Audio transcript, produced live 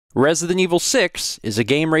Resident Evil 6 is a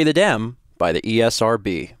game rated M by the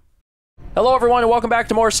ESRB. Hello everyone and welcome back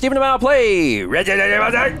to more StephenPlays!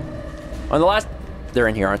 On the last... They're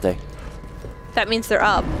in here, aren't they? That means they're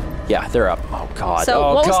up. Yeah, they're up. Oh god. So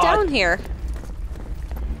oh, what god. was down here?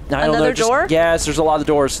 I don't Another know, door? Yes, there's a lot of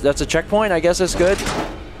doors. That's a checkpoint, I guess that's good.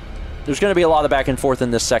 There's going to be a lot of back and forth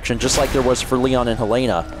in this section, just like there was for Leon and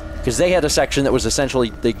Helena. Because they had a section that was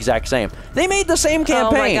essentially the exact same. They made the same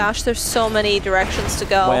campaign! Oh my gosh, there's so many directions to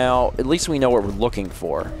go. Well, at least we know what we're looking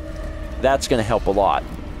for. That's going to help a lot.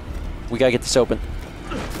 We got to get this open.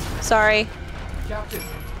 Sorry. Captain.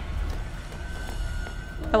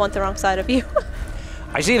 I went the wrong side of you.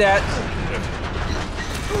 I see that.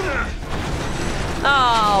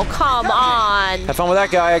 Oh, come on. Have fun with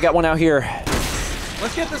that guy. I got one out here.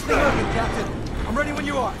 Let's get this thing open, Captain. I'm ready when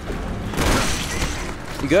you are.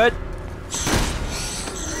 You good?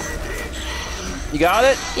 You got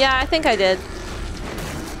it? Yeah, I think I did.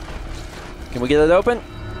 Can we get it open?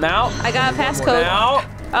 Now? I got a passcode. Now?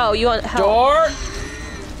 Oh, you want help? Door?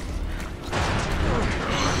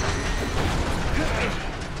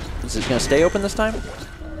 Is it gonna stay open this time?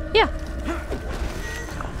 Yeah.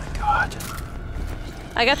 Oh my god.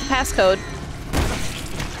 I got the passcode.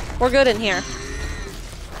 We're good in here.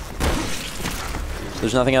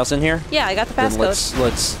 There's nothing else in here? Yeah, I got the Then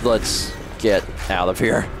passcode. let's get out of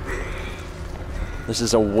here. This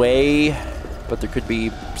is a way, but there could be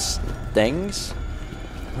things.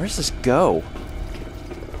 Where does this go?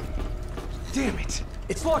 Damn it!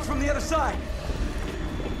 It's locked from the other side.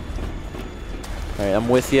 All right, I'm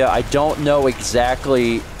with you. I don't know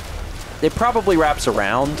exactly. It probably wraps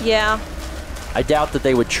around. Yeah. I doubt that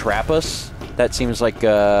they would trap us. That seems like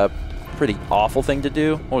a pretty awful thing to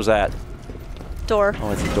do. What was that? Door. Oh,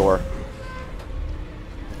 it's a door.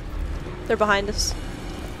 They're behind us.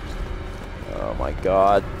 Oh my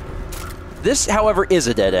god. This, however, is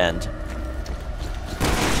a dead end.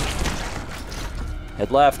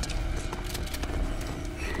 Head left.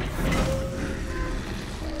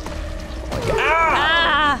 Oh my god.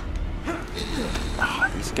 Ah!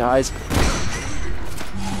 Ah, these guys.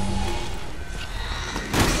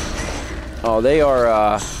 Oh, they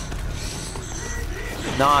are,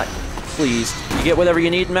 not pleased. You get whatever you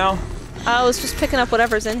need, Mel? I was just picking up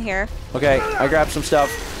whatever's in here. Okay, I grabbed some stuff.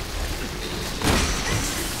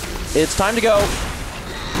 It's time to go.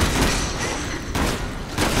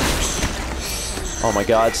 Oh my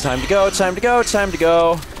god, it's time to go, it's time to go, it's time to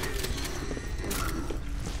go.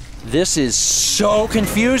 This is so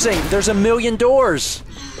confusing. There's a million doors.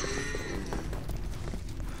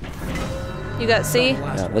 You got C?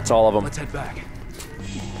 Yeah, that's all of them. Let's head back.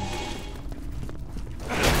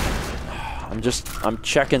 I'm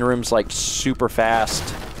checking rooms like super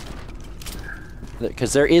fast.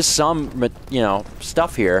 Because there is some, you know,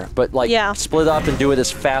 stuff here, but like split up and do it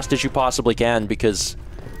as fast as you possibly can because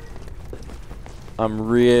I'm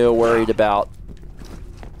real worried about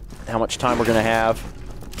how much time we're gonna have.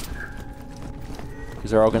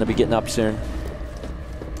 Because they're all gonna be getting up soon.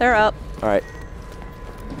 They're up. All right.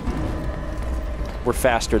 We're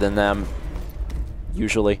faster than them,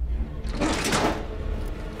 usually.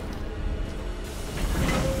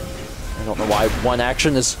 I don't know why one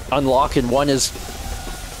action is unlock and one is...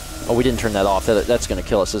 Oh, we didn't turn that off. That's going to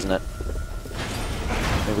kill us, isn't it?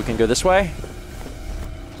 Maybe we can go this way?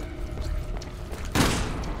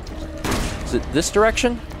 Is it this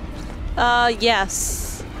direction?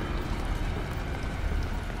 Yes.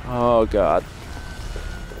 Oh, God.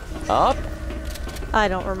 Up? I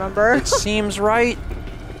don't remember. It seems right.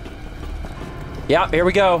 Yeah, here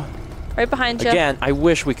we go. Right behind you. Again, I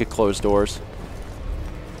wish we could close doors.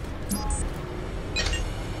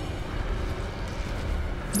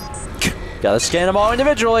 Gotta scan them all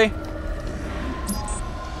individually.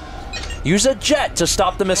 Use a jet to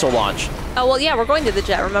stop the missile launch. Oh, well, yeah, we're going to the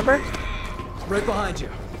jet, remember? Right behind you.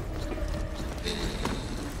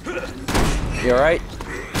 You alright?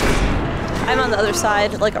 I'm on the other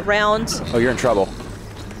side, like around. Oh, you're in trouble.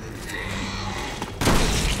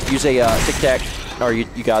 Use a tic-tac. Oh,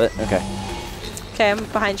 you got it? Okay. Okay, I'm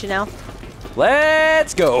behind you now.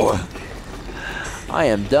 Let's go. I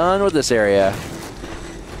am done with this area.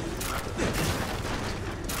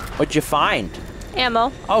 What'd you find?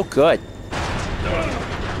 Ammo. Oh, good.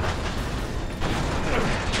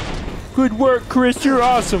 Good work, Chris. You're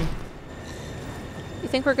awesome. You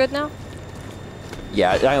think we're good now?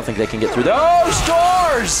 Yeah, I don't think they can get through those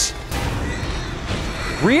doors!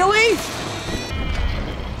 Really?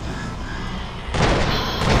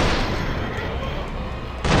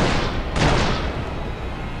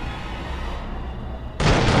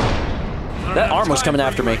 That arm was coming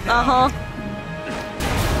after me. Uh-huh.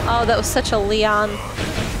 Oh, that was such a Leon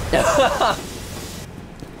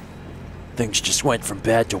Things just went from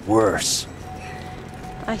bad to worse.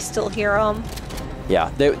 I still hear them. Yeah,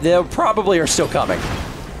 they probably are still coming.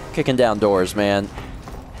 Kicking down doors, man.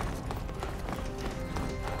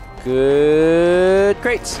 Good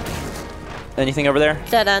crates. Anything over there?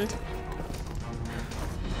 Dead end.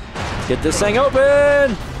 Get this thing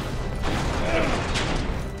open!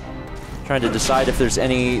 Trying to decide if there's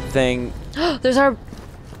anything. There's our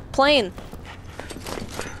plane.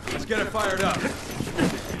 Let's get it fired up.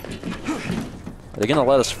 Are they gonna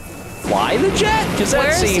let us fly the jet? Because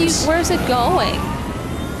that seems. Where's it going?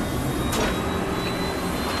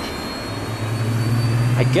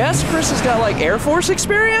 I guess Chris has got like Air Force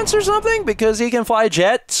experience or something because he can fly a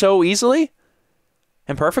jet so easily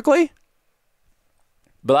and perfectly.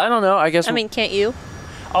 But I don't know. I guess. I mean, can't you?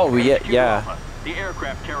 Oh yeah. The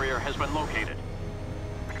aircraft carrier has been located.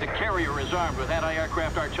 The carrier is armed with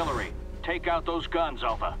anti-aircraft artillery. Take out those guns,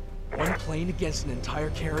 Alpha. One plane against an entire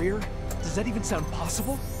carrier? Does that even sound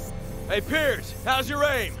possible? Hey, Piers, how's your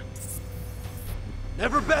aim?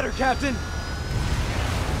 Never better, Captain.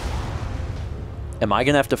 Am I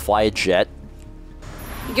gonna have to fly a jet?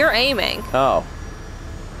 You're aiming. Oh.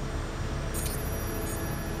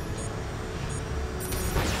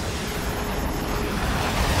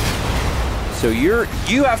 So you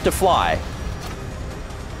have to fly.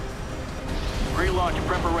 Pre-launch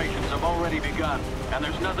preparations have already begun, and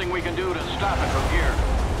there's nothing we can do to stop it from here.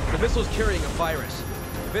 The missile's carrying a virus.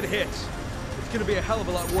 If it hits, it's gonna be a hell of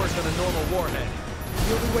a lot worse than a normal warhead.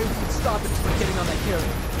 The only way we can stop it is by getting on that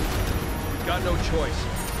carrier. We've got no choice.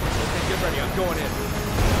 Okay, get ready, I'm going in.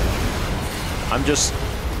 I'm just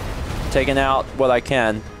taking out what I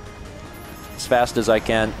can as fast as I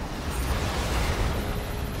can.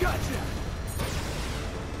 Gotcha.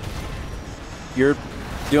 You're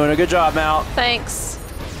doing a good job, Mal. Thanks.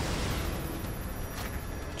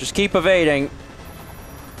 Just keep evading.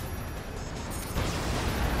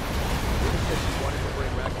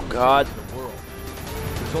 Oh, God.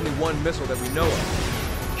 There's only one missile that we know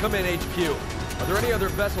of. Come in, HQ. Are there any other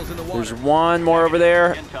vessels in the water? There's one more over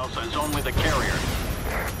there. Intel says only the carrier.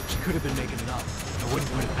 She could have been making it up. I wouldn't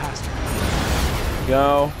put it past her.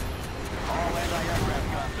 Go.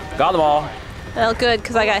 Got them all. Well, good,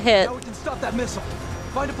 because I got hit. Now we can stop that missile.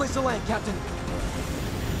 Find a place to land, Captain.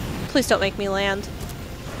 Please don't make me land.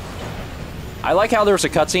 I like how there was a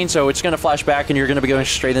cutscene, so it's going to flash back and you're going to be going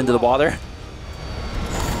straight into the water.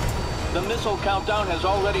 The missile countdown has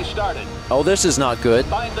already started. Oh, this is not good.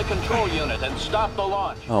 Find the control unit and stop the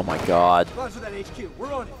launch. Oh my God. Roger that, HQ.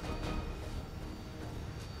 We're on it.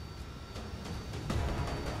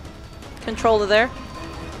 Control to there.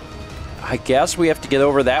 I guess we have to get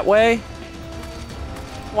over that way.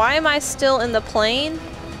 Why am I still in the plane?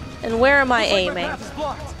 And where am I Looks like aiming? my path is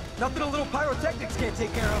blocked. Nothing a little pyrotechnics can't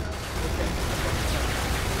take care of.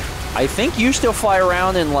 I think you still fly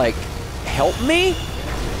around and like help me.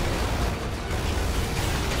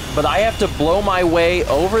 But I have to blow my way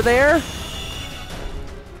over there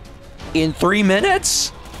in 3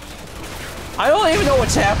 minutes? I don't even know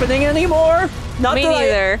what's happening anymore. Me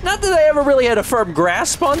neither. Not that I ever really had a firm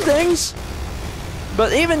grasp on things.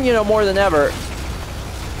 But even, you know, more than ever.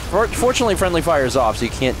 Fortunately, friendly fire is off, so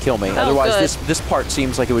you can't kill me. Oh, otherwise, good. this part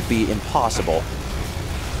seems like it would be impossible.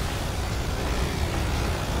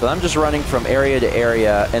 But I'm just running from area to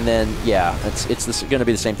area, and then, yeah, it's going to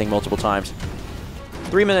be the same thing multiple times.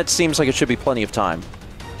 3 minutes seems like it should be plenty of time.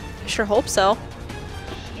 I sure hope so.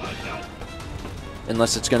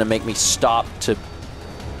 Unless it's going to make me stop to...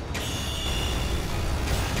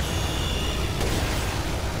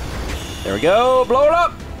 There we go, blow it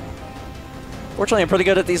up! Fortunately, I'm pretty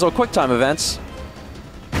good at these little quick time events.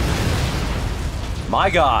 My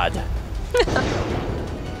God.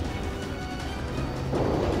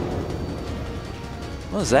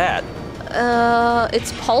 What is that?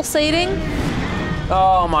 It's pulsating.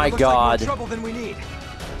 Oh my God. Like more trouble than we need.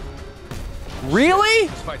 Really?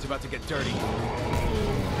 This fight's about to get dirty.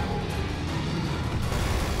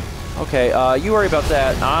 Okay, you worry about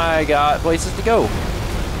that. I got places to go.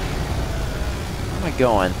 Where am I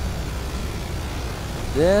going?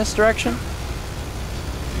 This direction?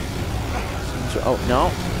 Oh,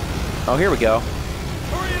 no. Oh, here we go.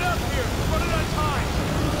 Hurry it up here. We're running out of time.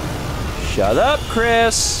 Shut up,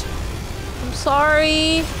 Chris. I'm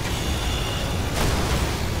sorry.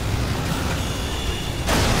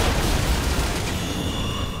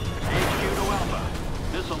 HQ to Alpha.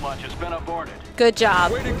 Missile launch has been aborted. Good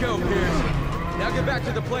job. Way to go, Piers. Now get back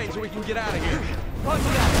to the plane so we can get out of here. Roger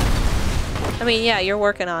that. I mean, yeah, you're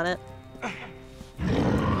working on it.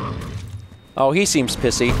 Oh, he seems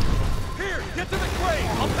pissy. Here, get to the crane.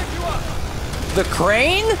 I'll pick you up. The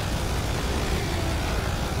crane?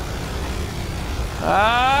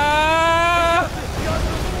 Ah!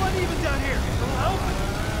 Even down here.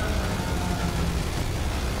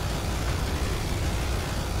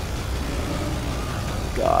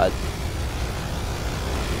 God.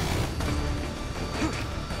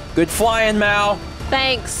 Good flying, Mal.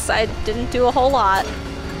 Thanks. I didn't do a whole lot.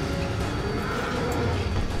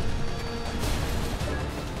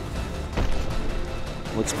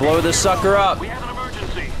 Let's blow this sucker up. We have an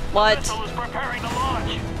emergency. What? The vessel is preparing to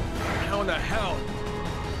launch. How in the hell?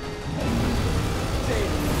 Dave,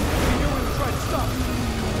 we knew we were trying to stop you.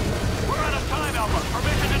 We're out of time, Alpha.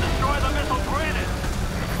 Permission to destroy the missile granted.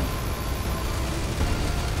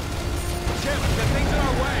 Chip, the thing's in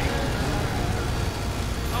our way.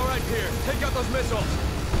 All right, Pierce, take out those missiles.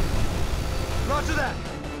 Roger that.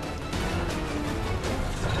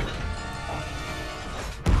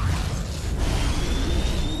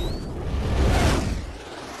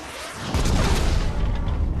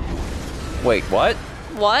 Wait, what?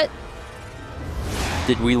 What?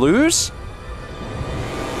 Did we lose?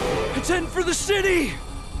 It's heading for the city!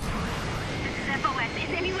 This is FOS. Is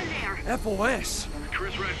anyone there? FOS?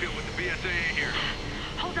 Chris Redfield with the BSAA here.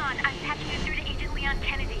 Hold on. I'm patching you through to Agent Leon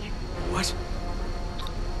Kennedy. What?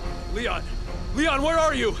 Leon! Leon, where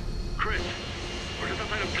are you? Chris, we're just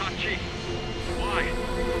outside of Tachi. Why?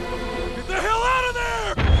 Get the hell out of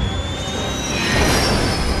there!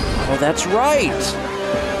 Oh, that's right.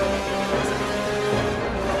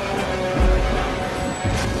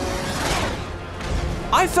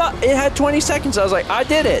 I thought it had 20 seconds. I was like, I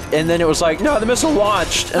did it. And then it was like, no, the missile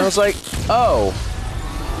launched. And I was like, oh.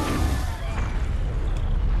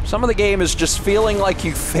 Some of the game is just feeling like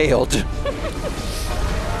you failed.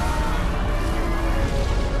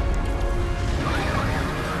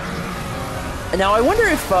 Now, I wonder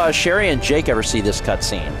if Sherry and Jake ever see this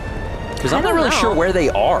cutscene. Because I'm not really sure where they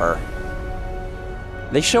are.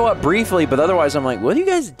 They show up briefly, but otherwise I'm like, what are you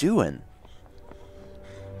guys doing?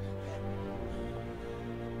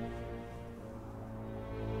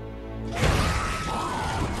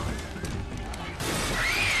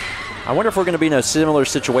 I wonder if we're going to be in a similar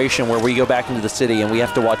situation where we go back into the city and we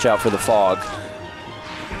have to watch out for the fog.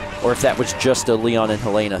 Or if that was just a Leon and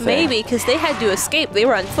Helena thing. Maybe, because they had to escape. They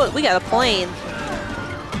were on foot. We got a plane.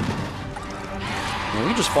 We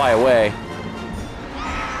can just fly away.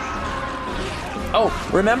 Oh,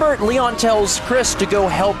 remember Leon tells Chris to go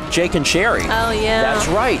help Jake and Sherry. Oh yeah. That's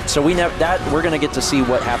right. So we never we're going to get to see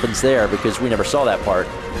what happens there because we never saw that part.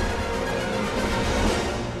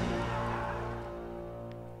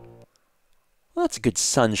 Well, that's a good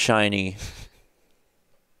sunshiny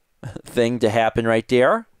thing to happen right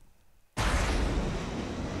there.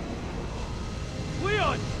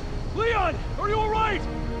 Leon! Leon! Are you alright?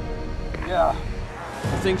 Yeah.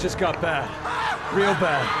 Things just got bad. Real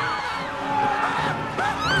bad.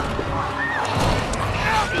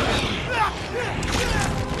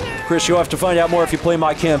 Chris, you'll have to find out more if you play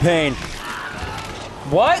my campaign.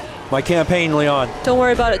 What? My campaign, Leon. Don't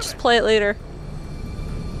worry about it. Just play it later.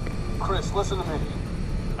 Chris, listen to me.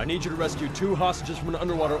 I need you to rescue 2 hostages from an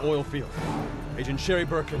underwater oil field. Agent Sherry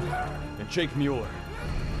Birkin and Jake Mueller.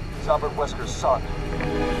 He's Albert Wesker's son.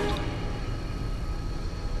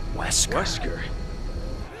 Wesker?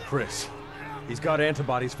 Chris, he's got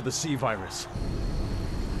antibodies for the C virus.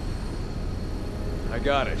 I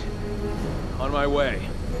got it. On my way.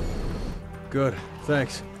 Good,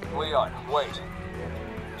 thanks. Leon, wait.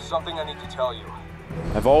 There's something I need to tell you.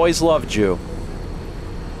 I've always loved you.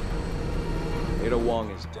 Ada Wong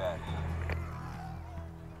is Dead.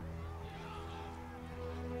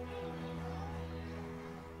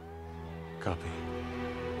 Copy.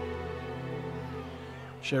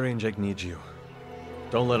 Sherry and Jake need you.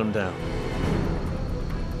 Don't let them down.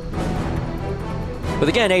 But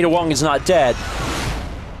again, Ada Wong is not dead.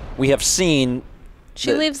 We have seen...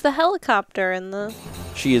 She leaves the helicopter in the...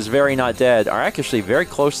 She is very not dead. Are actually very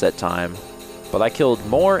close that time. But I killed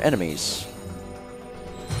more enemies.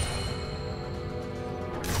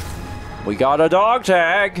 We got a dog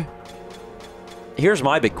tag. Here's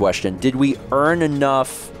my big question. Did we earn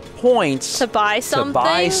enough points to buy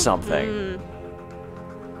something?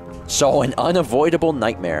 So an unavoidable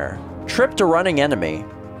nightmare. Tripped a running enemy.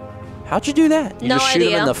 How'd you do that? You just shoot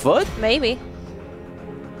him in the foot? Maybe.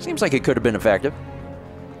 Seems like it could have been effective.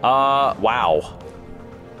 Wow.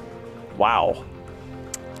 Wow.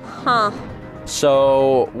 Huh.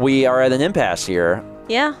 So we are at an impasse here.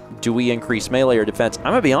 Yeah. Do we increase melee or defense? I'm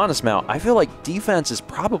gonna be honest, Mal. I feel like defense is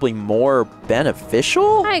probably more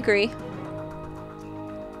beneficial. I agree.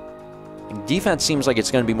 Defense seems like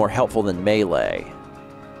it's gonna be more helpful than melee.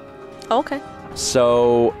 Okay.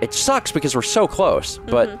 So it sucks because we're so close,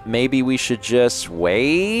 but maybe we should just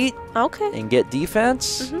wait and get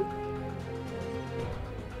defense.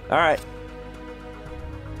 All right.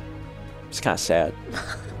 It's kind of sad.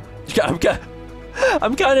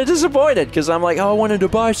 I'm kind of disappointed because I'm like, oh, I wanted to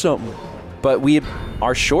buy something. But we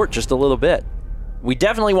are short just a little bit. We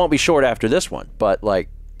definitely won't be short after this one, but like,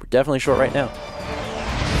 we're definitely short right now.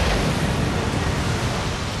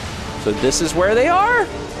 So this is where they are?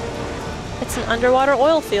 It's an underwater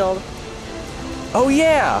oil field. Oh,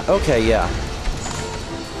 yeah. Okay, yeah.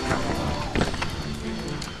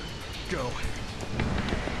 Go.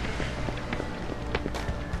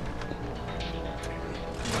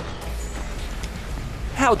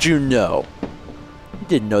 How'd you know?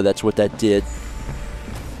 Didn't know that's what that did.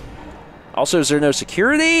 Also, is there no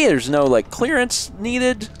security? There's no, like, clearance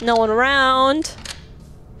needed? No one around.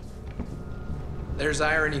 There's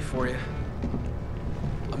irony for you.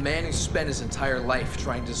 A man who spent his entire life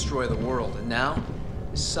trying to destroy the world, and now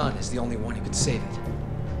his son is the only one who could save it.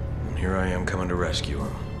 And here I am coming to rescue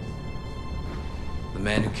him. The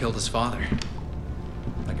man who killed his father.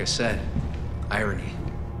 Like I said, irony.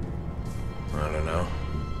 I don't know.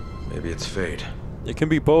 Maybe it's fate. It can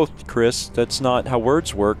be both, Chris. That's not how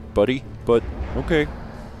words work, buddy. But, okay.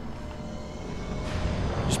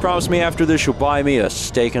 Just promise me after this you'll buy me a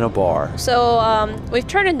steak in a bar. So, we've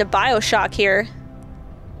turned into Bioshock here.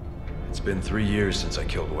 It's been 3 years since I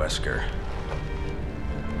killed Wesker.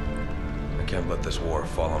 I can't let this war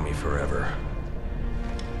follow me forever.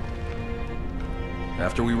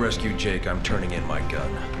 After we rescue Jake, I'm turning in my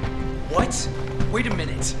gun. What? Wait a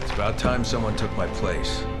minute. It's about time someone took my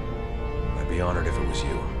place. I'd be honored if it was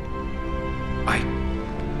you. I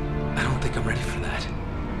don't think I'm ready for that.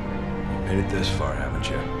 You've made it this far, haven't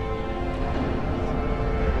you?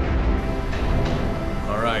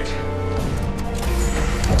 All right.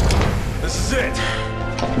 This is it.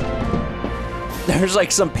 There's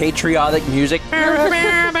like some patriotic music.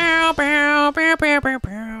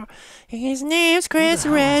 His name's Chris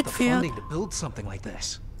Redfield. Funding to build something like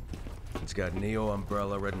this. It's got Neo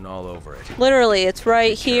Umbrella written all over it. Literally, it's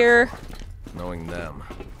right here. Knowing them,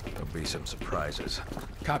 there'll be some surprises.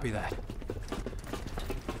 Copy that.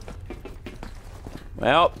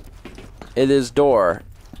 Well, it is door.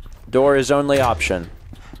 Door is only option.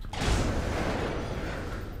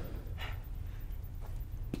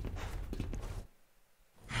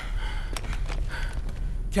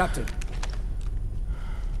 Captain.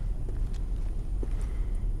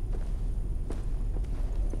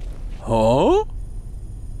 Huh? All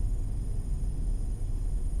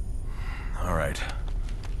right.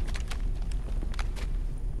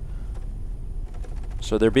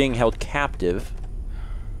 So they're being held captive.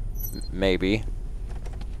 Maybe.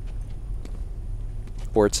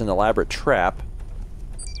 Or it's an elaborate trap.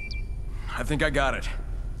 I think I got it.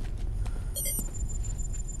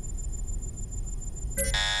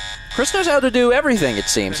 Chris knows how to do everything, it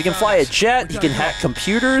seems. He can fly a jet, he can hack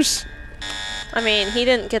computers. I mean, he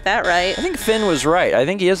didn't get that right. I think Finn was right. I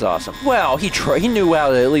think he is awesome. Well, he knew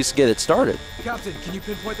how to at least get it started. Captain, can you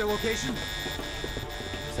pinpoint their location?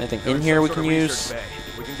 Is there anything in here we can use?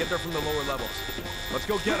 We can get there from the lower levels. Let's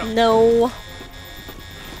go get them. No.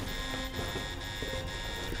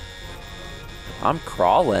 I'm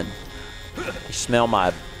crawling. You smell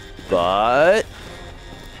my butt?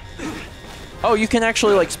 Oh, you can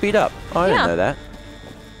actually, like, speed up. Oh, I didn't know that.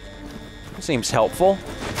 Seems helpful.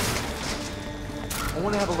 I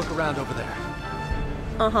want to have a look around over there.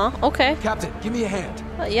 Uh-huh, okay. Captain, give me a hand.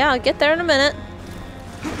 Yeah, I'll get there in a minute.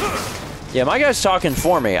 Yeah, my guy's talking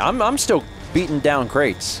for me. I'm still beating down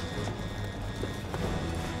crates.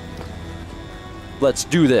 Let's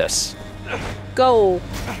do this. Go.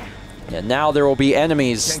 Yeah, now there will be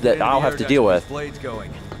enemies that I'll have to deal with. Blades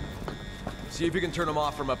going. See if you can turn them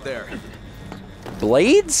off from up there.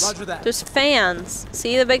 Blades? Roger that. There's fans.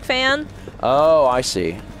 See the big fan? Oh, I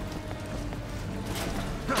see.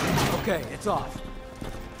 Okay, it's off.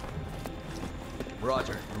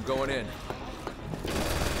 Roger, I'm going in.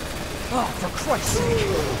 Oh, for Christ's sake.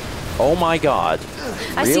 Oh my god.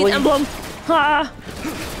 I see Really? an emblem. Ah.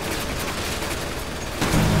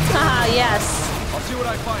 Ah, yes. I'll see what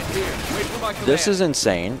I find here. Wait for my command. This is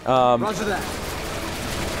insane. Roger that.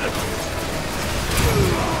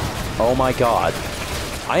 Oh my god.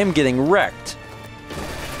 I am getting wrecked.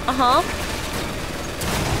 Uh-huh.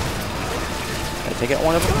 Can I take out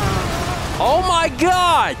one of them? Oh my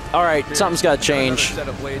god! Alright, something's gotta change. Set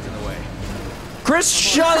of blades in the way. Chris,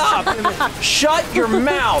 shut up! Shut your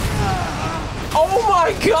mouth! Oh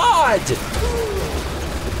my god!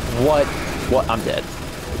 What? What? I'm dead.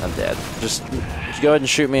 I'm dead. Just go ahead and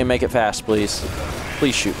shoot me and make it fast, please.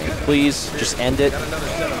 Please shoot me. Please, just end it. Got another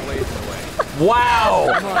set of blades in the way. Wow!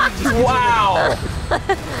 Wow!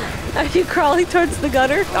 Are you crawling towards the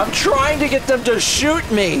gutter? I'm trying to get them to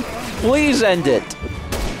shoot me. Please end it.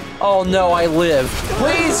 Oh no, I live.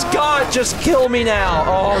 Please, God, just kill me now.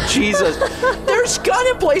 Oh, Jesus. There's gun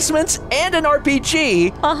emplacements and an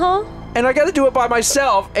RPG. Uh-huh. And I gotta do it by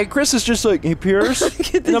myself. And Chris is just like, hey, Pierce.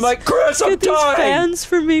 And I'm like, Chris, I'm dying. Fans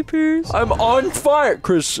for me, Pierce. I'm on fire.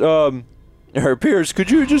 Chris, Pierce,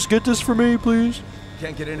 could you just get this for me, please?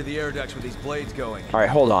 Can't get into the air ducts with these blades going. All right,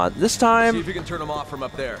 hold on. This See time. if you can turn them off from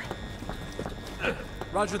up there.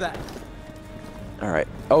 Roger that. All right.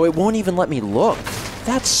 Oh, it won't even let me look.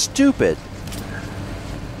 That's stupid.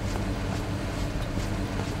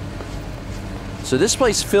 So this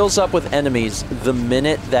place fills up with enemies the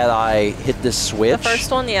minute that I hit this switch. The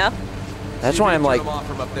first one, yeah. That's why I'm like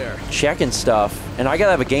checking stuff. And I gotta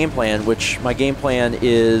have a game plan, which my game plan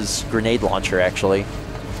is grenade launcher, actually.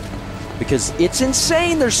 Because it's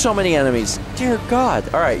insane there's so many enemies. Dear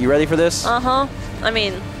God. All right, you ready for this? Uh-huh. I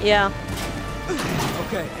mean, yeah.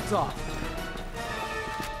 Okay, it's off.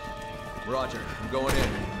 Roger, I'm going in.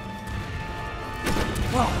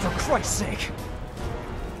 Oh, for Christ's sake.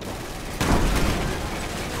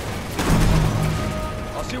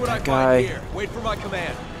 I'll see what I guy. find here. Wait for my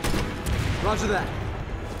command. Roger that.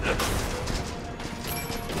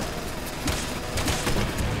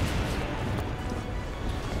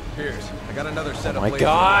 Pierce, I got another set of My blades.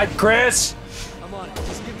 God, Chris! I'm on it.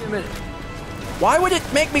 Just give me a minute. Why would it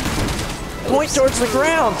make me point towards the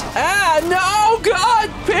ground? Ah, no, God,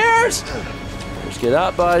 Pierce! Pierce, get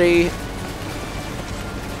up, buddy.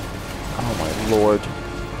 Oh, my Lord.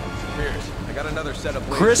 Pierce, I got another set of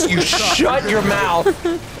blades. Chris, you shut your mouth.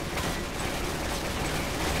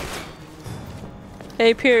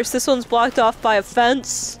 Hey, Pierce, this one's blocked off by a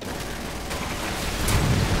fence.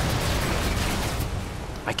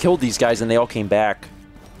 I killed these guys and they all came back.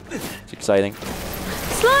 It's exciting.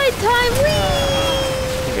 Slide time, whee!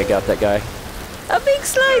 I think I got that guy. A big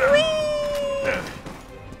slide, whee!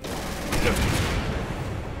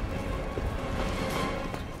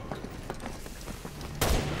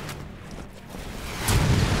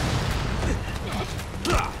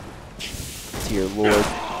 Dear Lord.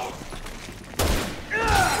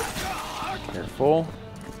 Careful.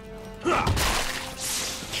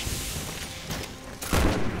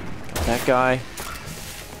 That guy.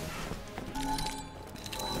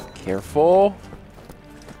 Careful.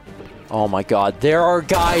 Oh my God, there are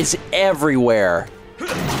guys everywhere.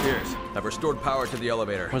 Pierce, I've restored power to the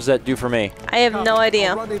elevator. What does that do for me? I have no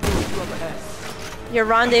idea. You're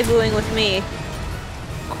rendezvousing with me.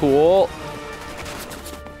 Cool.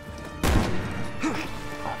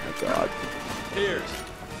 Oh my God. Pierce.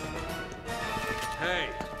 Hey.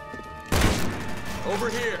 Over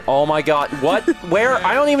here. Oh my God. What? Where?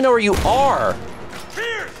 I don't even know where you are.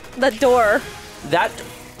 Pierce. The door. That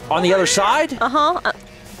on the other side? Uh-huh.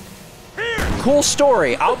 Cool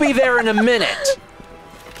story. I'll be there in a minute.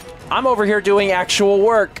 I'm over here doing actual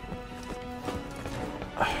work.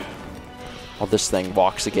 Oh, this thing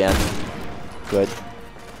walks again. Good.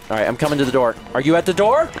 All right, I'm coming to the door. Are you at the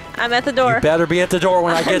door? I'm at the door. You better be at the door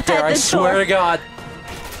when I get there. I swear to God.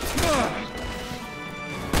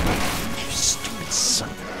 You stupid son.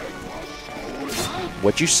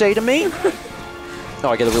 What'd you say to me? Oh,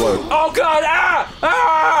 I gotta reload. Oh God! Ah!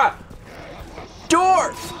 Ah!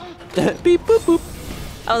 Door! Beep boop boop.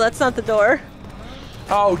 Oh, that's not the door.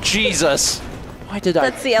 Oh Jesus! Why did I?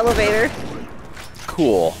 That's the elevator.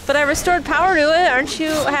 Cool. But I restored power to it. Aren't you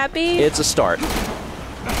happy? It's a start.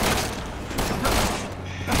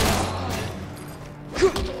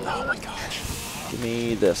 Oh my gosh. Give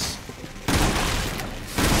me this.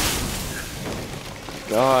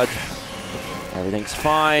 God. Everything's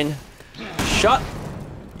fine. Shut.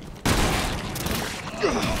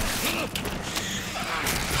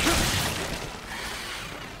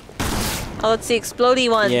 Oh, it's the explodey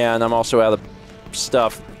one. Yeah, and I'm also out of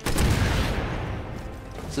stuff.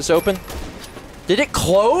 Is this open? Did it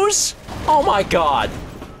close? Oh my God.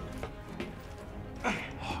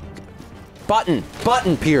 Button.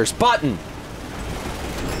 Button, Pierce. Button.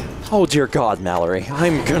 Oh dear God, Mallory.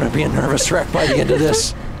 I'm gonna be a nervous wreck by the end of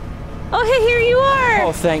this. Oh, hey, here you are.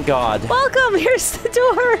 Oh, thank God. Welcome. Here's the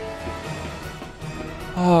door.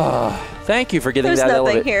 Oh, thank you for getting There's that nothing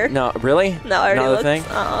elevator. here. No, really? No, I already Another looked. thing?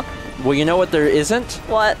 Well, you know what there isn't?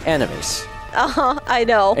 What? Enemies. I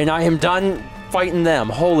know. And I am done fighting them.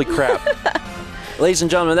 Holy crap. Ladies and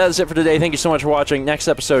gentlemen, that is it for today. Thank you so much for watching. Next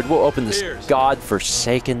episode, we'll open this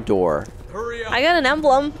godforsaken door. Hurry up. I got an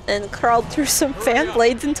emblem and crawled through some fan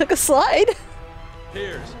blades and took a slide.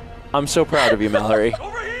 Pierce. I'm so proud of you, Mallory.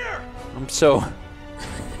 Over here. I'm so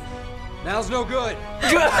Now's no good.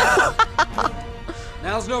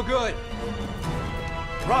 Now's no good.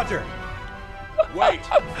 Roger. Wait.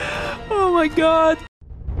 Oh my God.